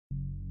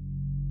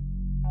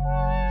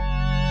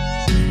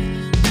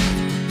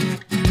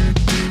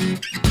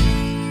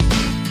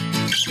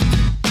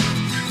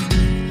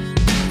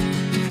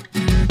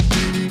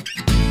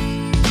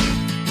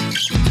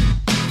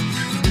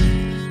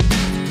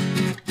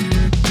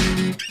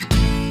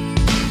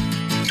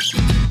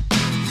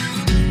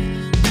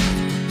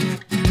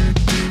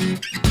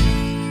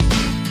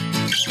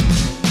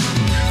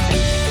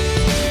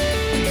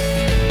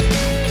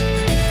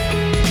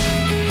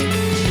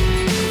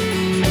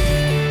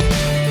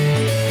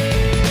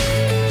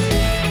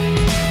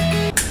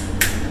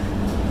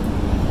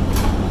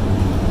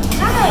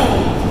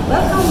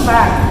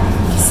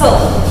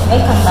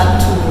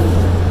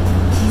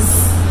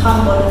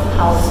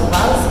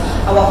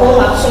home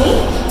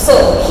actually.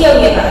 So here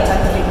we are at a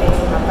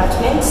 3-bedroom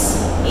apartment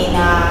in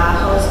a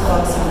house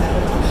called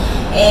Samarity,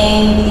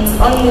 and it's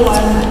only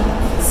 100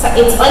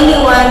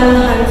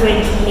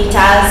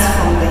 meters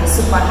from the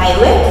super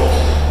highway.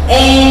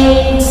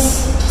 And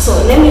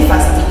so let me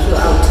first take you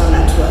out on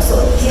a tour. So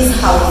this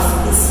house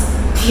is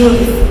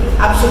beautiful,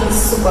 actually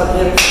super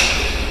beautiful.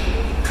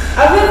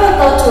 Have you ever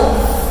thought of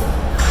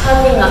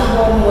having a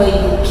home where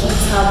your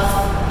kids have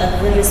a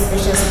very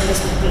spacious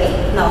place to play?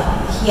 Now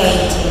here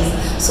it is.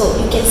 So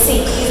you can see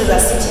this is a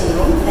sitting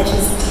room that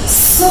is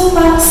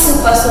super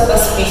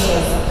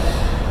spacious.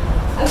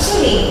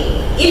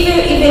 Actually,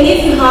 even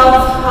if you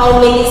have how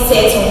many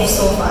sets of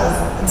sofas,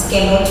 it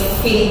cannot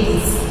fill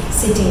this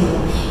sitting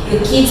room.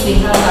 Your kids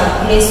will have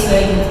a place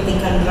where they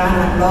can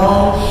run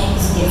along.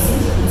 As you can see,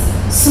 it's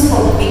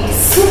super big,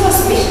 super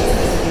spacious,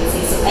 as you can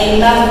see. So I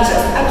love it.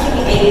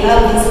 Actually, I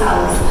love this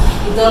house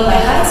with all my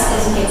heart,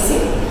 as you can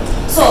see.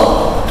 So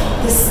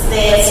the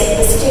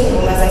sitting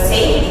room, as I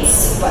say, is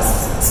super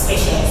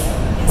spacious.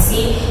 You can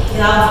see you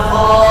have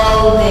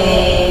all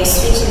the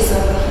switches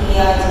over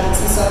here, you can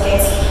see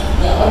sockets.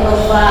 All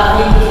over,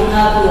 maybe you can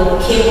have your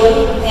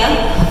cable there.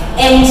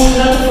 And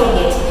not to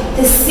forget,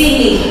 the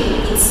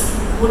ceiling, it's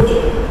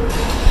wooden.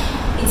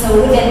 It's a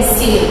wooden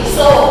ceiling.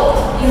 So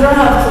you don't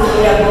have to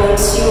worry about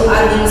you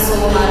adding so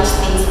much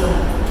things from.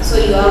 So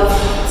you have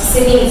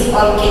ceiling is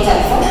all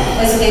catered for.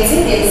 As you can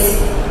see, there's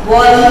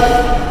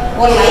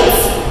wall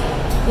lights.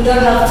 You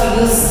don't have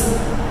to use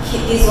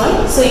this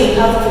one. So you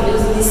have to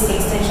use this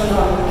extension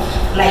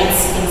of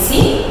lights, you can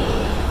see.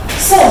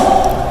 So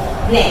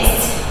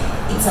next,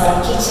 it's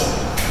our kitchen.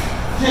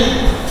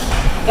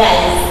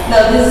 Guys,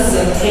 now this is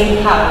your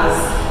dream house,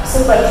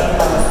 super dream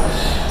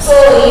house. So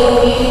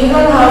you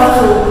don't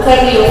have to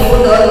carry your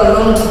food all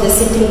along to the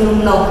sitting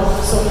room now.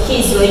 So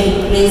here's where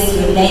you place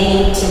your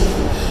dining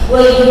table,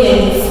 where you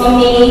and your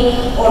family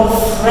or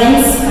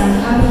friends can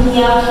come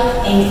here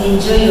and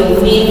enjoy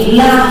your meal,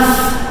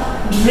 laugh,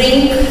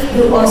 drink,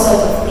 do all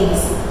sorts of things.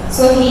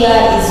 So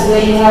here is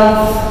where you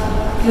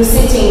have your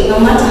sitting. No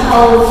matter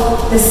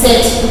how the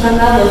set, you can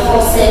have a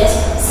 4-set,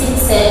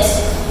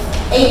 6-set,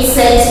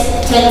 8-set,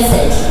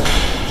 10-set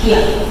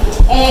here.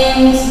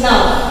 And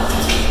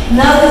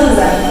now this is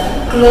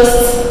a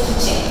closed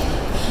kitchen.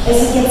 As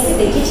you can see,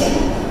 the kitchen,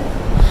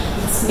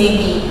 it's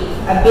maybe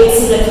a big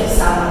similar to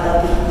some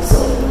other people. So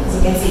as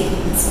you can see,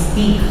 it's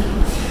big.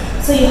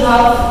 So you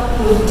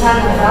turn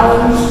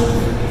around,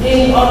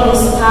 doing all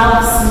those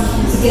stuffs.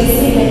 As you can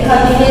see, the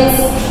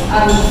cabinets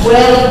are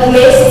well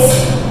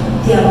placed.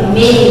 There are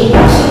many,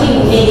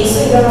 actually many.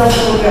 So you don't have to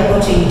worry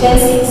about your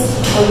utensils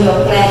or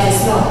your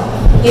appliances. No.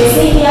 You can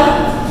see here,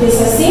 there's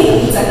a sink,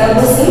 it's a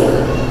double sink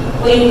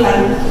where you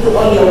can do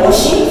all your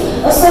washing.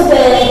 Also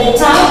the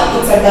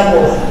tub, it's a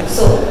double one.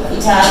 So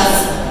it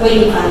has where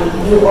you can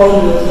do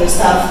all your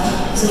stuff.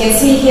 So you can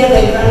see here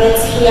the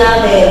cabinets here,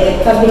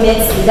 the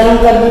cabinets, the down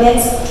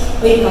cabinets,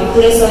 where you can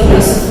place all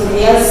your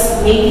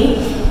sufurias maybe,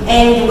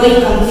 and where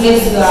you can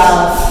place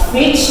your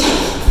fridge.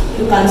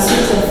 You can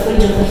switch your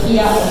fridge over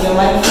here or your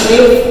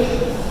microwave.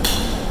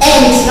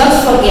 And not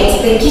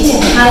forget, the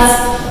kitchen has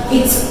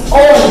its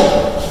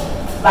own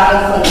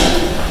balcony.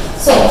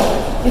 So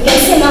you can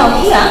see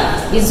now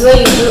here is where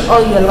you do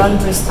all your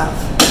laundry stuff.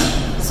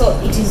 So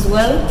it is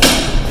well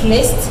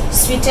placed,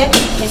 suited.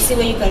 You can see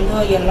where you can do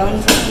all your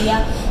laundry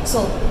here.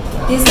 So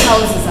this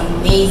house is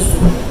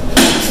amazing,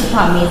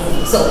 super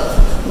amazing. So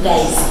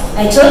guys,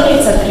 I told you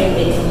it's a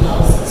 3-bedroom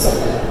house. So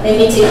let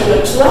me take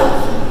your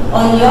tour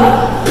on the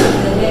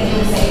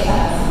bedroom sector.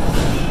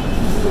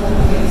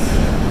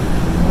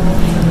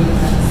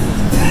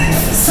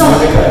 So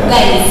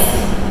guys,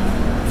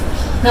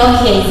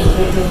 now here is the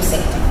bedroom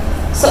sector.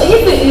 So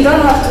if you don't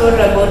have to worry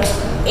about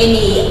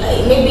any,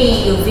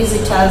 maybe your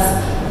visitors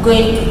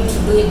going to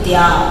do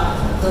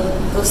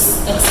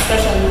those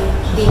expression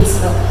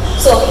things. No.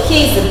 So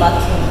here is the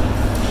bathroom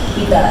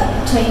with the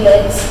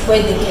toilet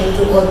where they can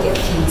do all their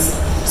things.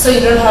 So you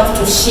don't have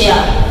to share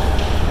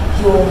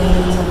your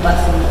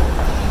bathroom.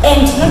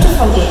 And not to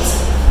forget,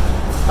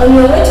 on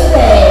your way to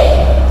the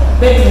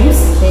bedrooms,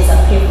 there's a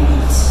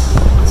pavement.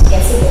 You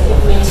can see the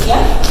pavement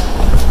here.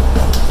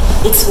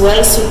 It's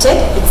well suited,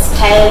 it's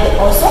tiled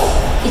also.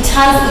 It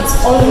has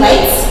its own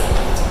lights,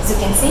 as you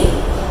can see,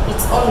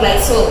 its own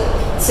lights, so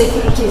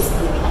security is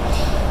good.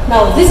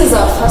 Now this is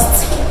our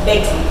first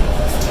bedroom.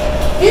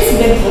 This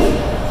bedroom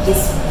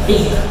is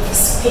big,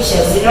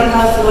 spacious. You don't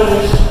have to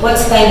worry what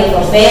kind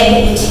of a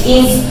bed it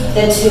is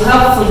that you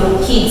have for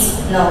your kids.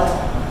 Now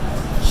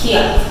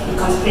here you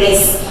can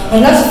place,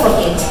 and not to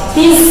forget,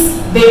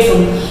 this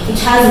bedroom, it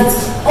has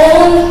its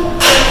own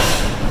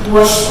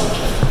washroom.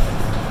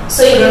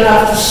 So you don't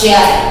have to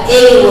share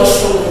any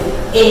washroom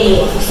with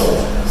anyone. So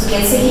as you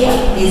can see here,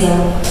 there's a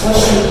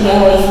washroom here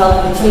where you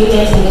have the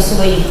toilet and also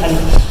where you can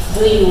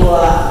do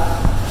your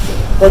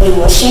body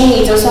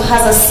washing. It also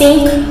has a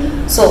sink,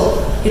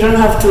 so you don't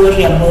have to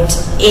worry about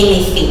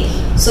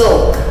anything.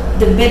 So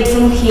the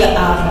bedroom here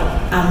are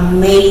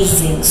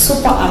amazing,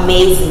 super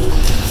amazing.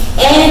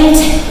 And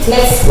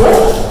let's go.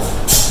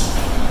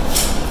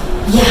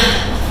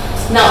 Yeah.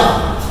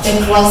 Now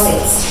the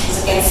closets. As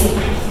you can see,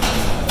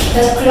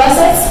 the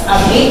closets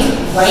are big,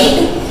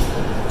 wide,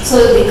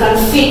 so they can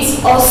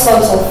fit all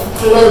sorts of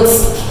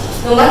clothes.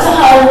 No matter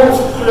how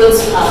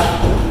clothes you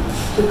have,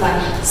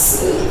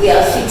 they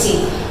are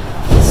fitting.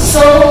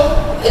 So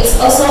it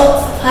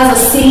also has a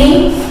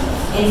ceiling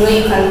and where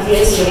you can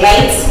place your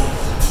lights.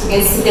 You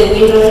can see the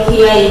window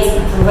here,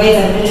 it provides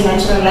a very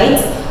natural light,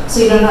 so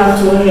you don't have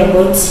to worry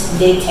about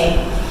daytime.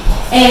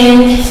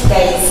 And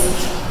guys,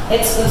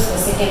 let's go to the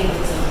second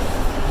bedroom.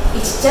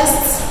 It's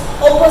just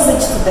opposite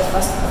to the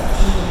first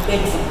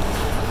bedroom.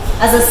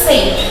 As I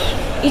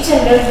said, each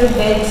and every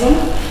bedroom,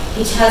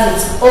 it has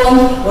its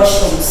own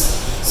washrooms.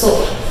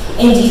 So,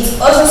 and it's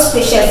also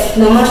spacious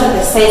no matter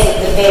the size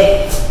of the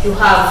bed you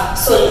have.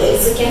 So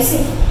as you can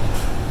see,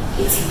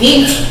 it's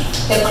big.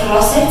 The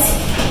closets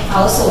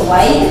are also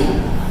wide.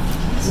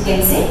 As you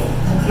can see,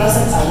 the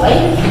closets are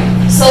wide.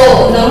 So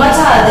no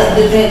matter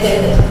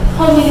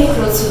how many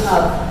clothes you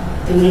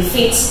have, they will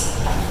fit.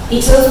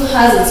 It also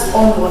has its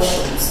own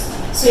washrooms.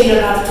 So you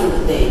don't have to,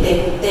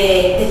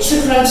 the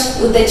children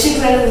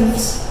won't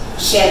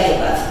share the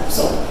bathroom.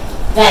 So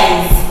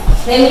guys,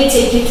 let me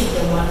take you to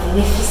the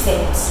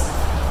magnificent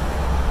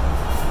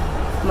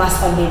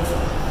master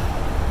bedroom.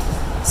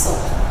 So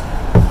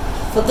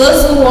for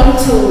those who want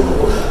to,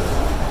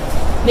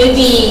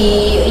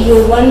 maybe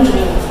you're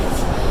wondering,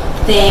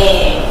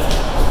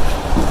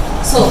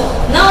 so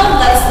now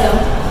that's the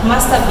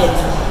master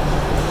bedroom.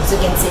 As you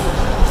can see,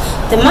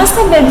 the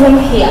master bedroom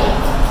here,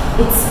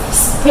 it's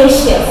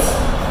spacious,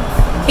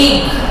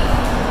 big.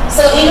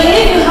 So even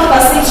if you have a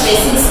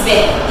 6x6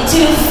 bed, it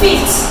will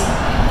fit.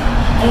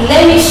 And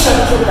let me show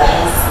you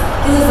guys.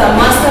 This is a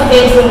master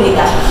bedroom with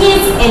a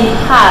his and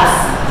hers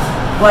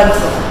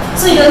wardrobe.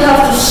 So you don't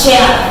have to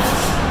share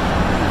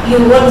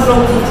your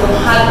wardrobe with your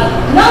hubby.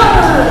 No.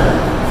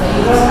 So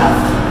you don't have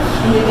to.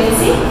 And you can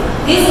see,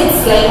 this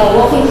is like a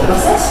walk-in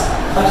closet,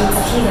 but it's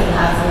a his and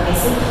hers, you can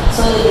see.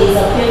 So there is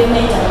a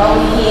pavement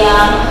along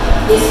here.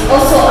 There's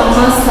also a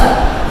master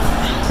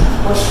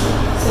washroom.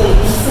 So you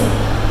can see.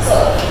 So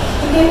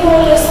you can do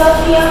all your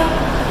stuff here,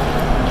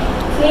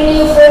 clean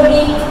your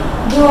body,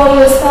 do all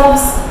your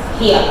stuffs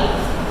here.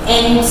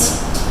 And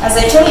as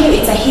I told you,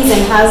 it's a his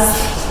and hers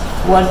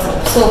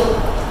wardrobe.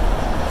 So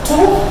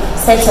 2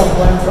 sets of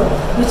wardrobe,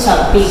 which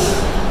are big.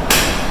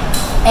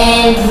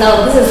 And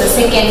now this is the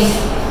second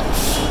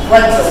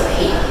wardrobe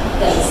here,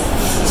 guys.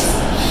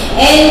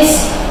 And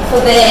for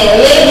the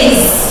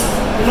ladies,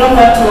 you don't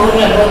have to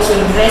worry about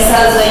your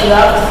dresses when you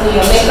have to do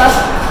your makeup.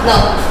 No,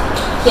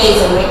 here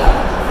is your makeup.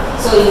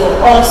 So you're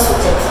all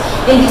suited.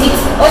 And it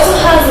also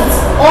has its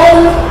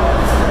own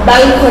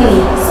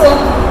balcony. So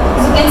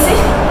as you can see,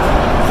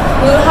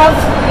 you'll have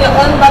your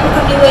own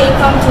balcony where you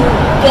come to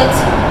get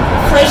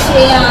fresh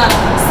air,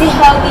 see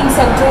how things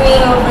are doing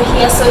over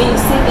here. So you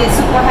see the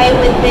super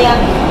highway there,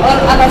 all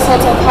other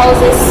sorts of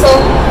houses. So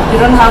you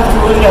don't have to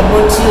worry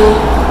about you.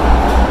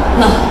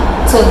 No.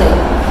 So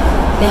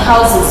the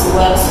house is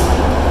well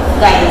suited.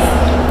 Guys,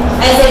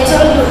 as I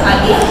told you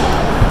earlier,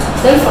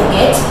 don't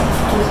forget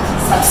to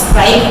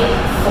subscribe,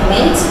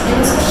 comment, and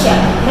also share.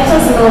 Let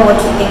us know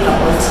what you think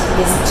about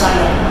this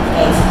channel,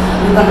 guys.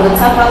 You can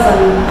WhatsApp us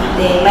on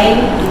the line,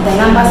 the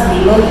numbers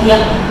below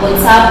here.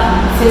 WhatsApp,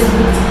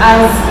 Facebook,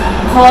 as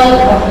call,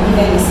 or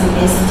even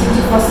SMS.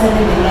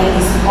 24/7, the line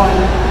is on.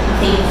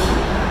 Thank you.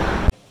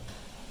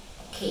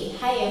 Okay,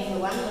 hi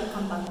everyone.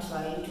 Welcome back to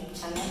our YouTube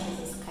channel.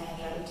 This is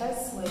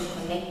where you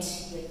connect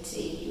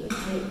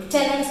your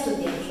tenants to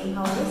their dream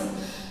houses.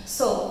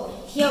 So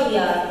here we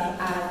are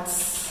at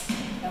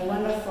a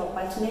wonderful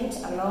apartment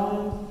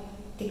along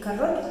Thika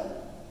Road,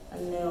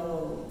 and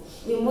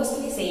we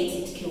mostly say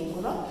it's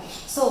Kiungura.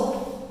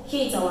 So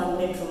here it's a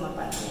 1-bedroom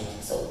apartment.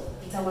 So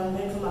it's a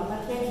 1-bedroom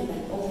apartment with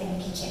an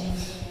open kitchen.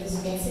 As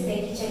you can see, the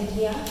kitchen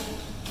here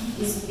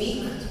is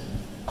big.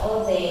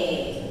 All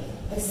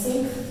the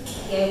sink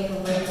here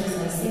provides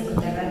a sink with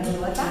the running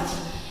water.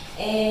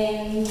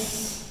 And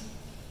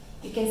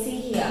you can see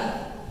here,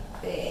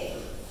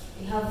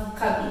 we have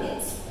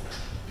cabinets.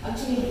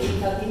 Actually, the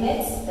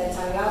cabinets that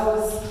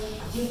allows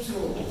you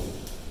to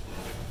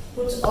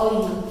put all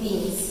your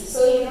things. So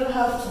you don't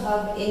have to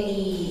have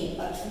any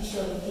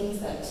artificial things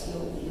that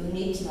you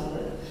need now.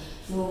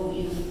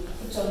 You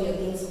put all your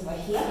things over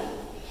here.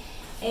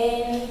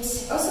 And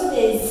also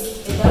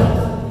there's a down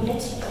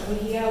cabinet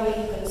over here where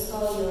you can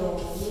store your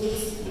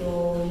meats,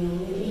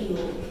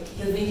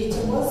 your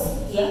vegetables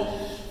here.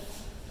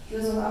 You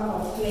also have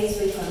a place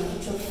where you can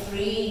put your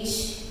fridge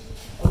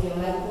or your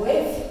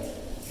microwave.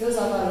 You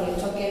also have your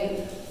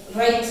token,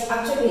 right?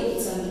 Actually,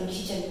 it's on the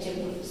kitchen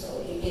table, so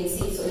you can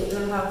see, so you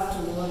don't have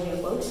to worry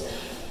about.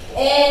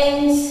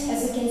 And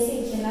as you can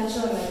see, the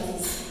natural light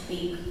is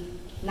big,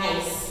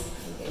 nice.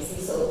 You can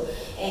see, so,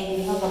 and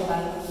we have a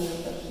balcony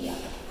over here.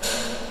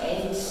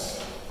 And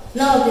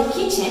now the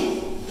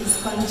kitchen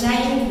is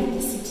conjoined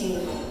with the sitting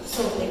room.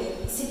 So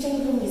the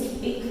sitting room is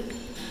big.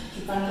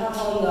 You can have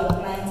all your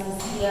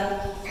appliances here,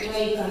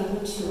 where you can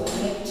put your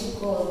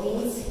electrical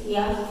things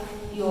here,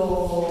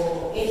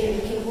 your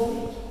Ethernet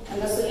cable,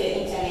 and also your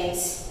internet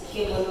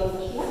cable over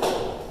here.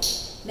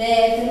 The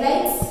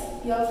lights,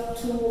 you have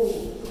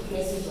two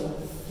places on.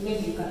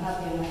 Maybe you can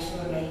have your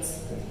natural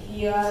lights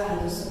here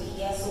and also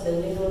here, so the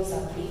windows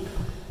are big,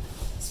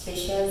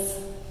 spacious.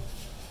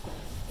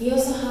 We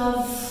also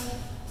have,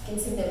 you can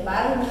see the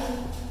bulb,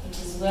 which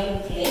is well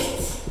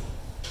placed.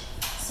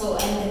 So,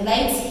 and the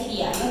lights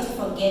here, not to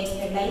forget,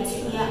 the lights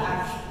here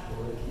are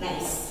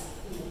nice.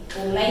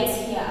 The lights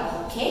here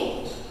are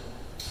okay.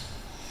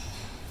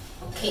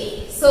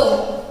 Okay,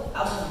 so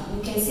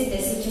you can see the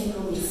sitting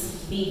room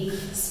is big,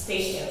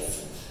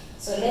 spacious.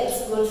 So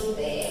let's go to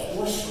the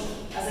washroom.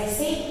 As I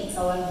said, it's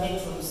our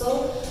bedroom.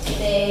 So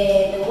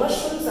the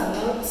washrooms are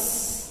not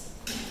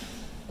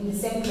in the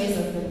same place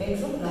as the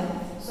bedroom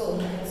now. So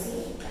you can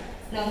see,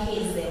 now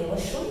here is the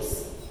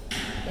washrooms. You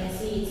can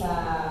see it's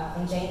a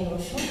conjoined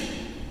washroom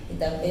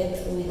with a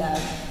bathroom, with a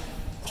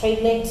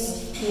toilet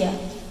here,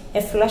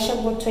 a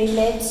flushable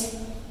toilet,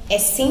 a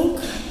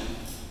sink.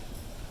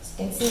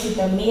 You can see with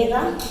a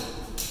mirror,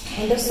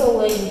 and also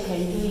where you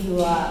can do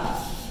your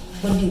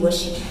body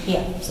washing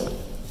here. So you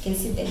can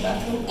see the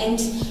bathroom,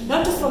 and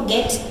not to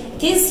forget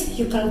this,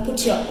 you can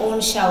put your own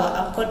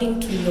shower according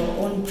to your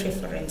own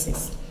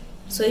preferences.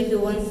 So if you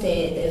want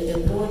the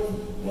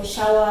board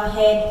shower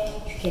head,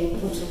 you can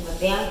put over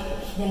there.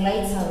 The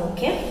lights are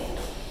okay.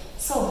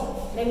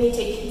 So let me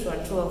take you to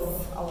a tour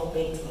of our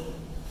bedroom.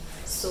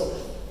 So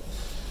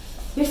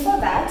before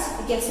that,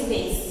 you can see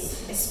there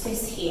is a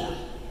space here,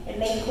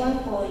 like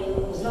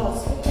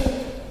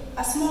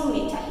a small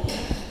meter here,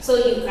 so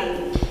you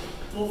can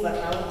move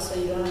around, so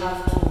you don't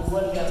have to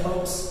worry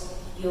about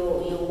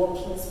your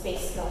walking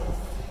space now.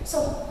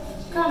 So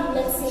come,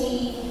 let's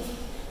see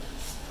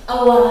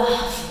our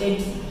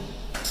bedroom.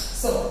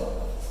 So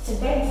the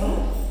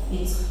bedroom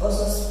is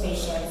also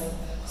spacious,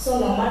 so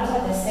no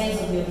matter the size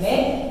of your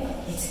bed,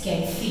 it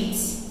can fit,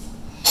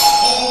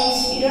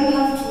 and you don't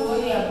have to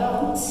worry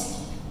about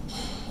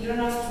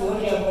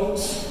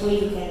where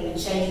you can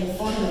charge your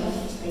phone.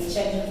 You can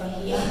charge it from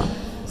here.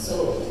 So,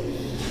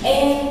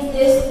 and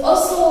there's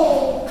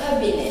also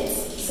cabinets,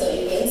 so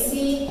you can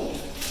see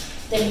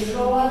the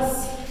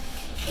drawers.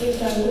 You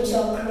can put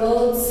your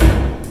clothes.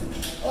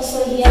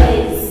 Also here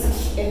is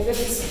a very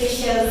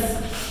spacious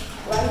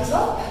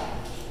wardrobe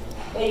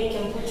where you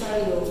can put all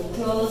your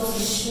clothes,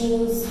 your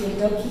shoes,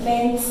 your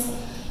documents.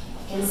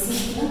 You can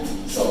see here.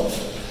 So,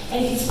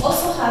 and it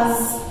also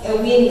has a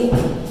window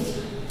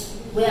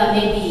where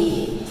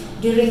maybe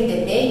during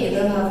the day you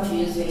don't have to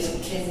use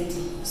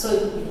electricity, so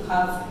you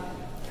have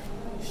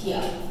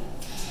here.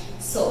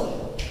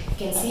 So you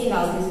can see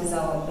now this is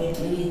our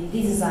bedroom.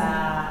 This is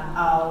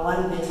our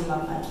one-bedroom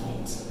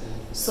apartment.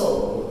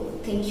 So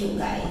thank you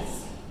guys.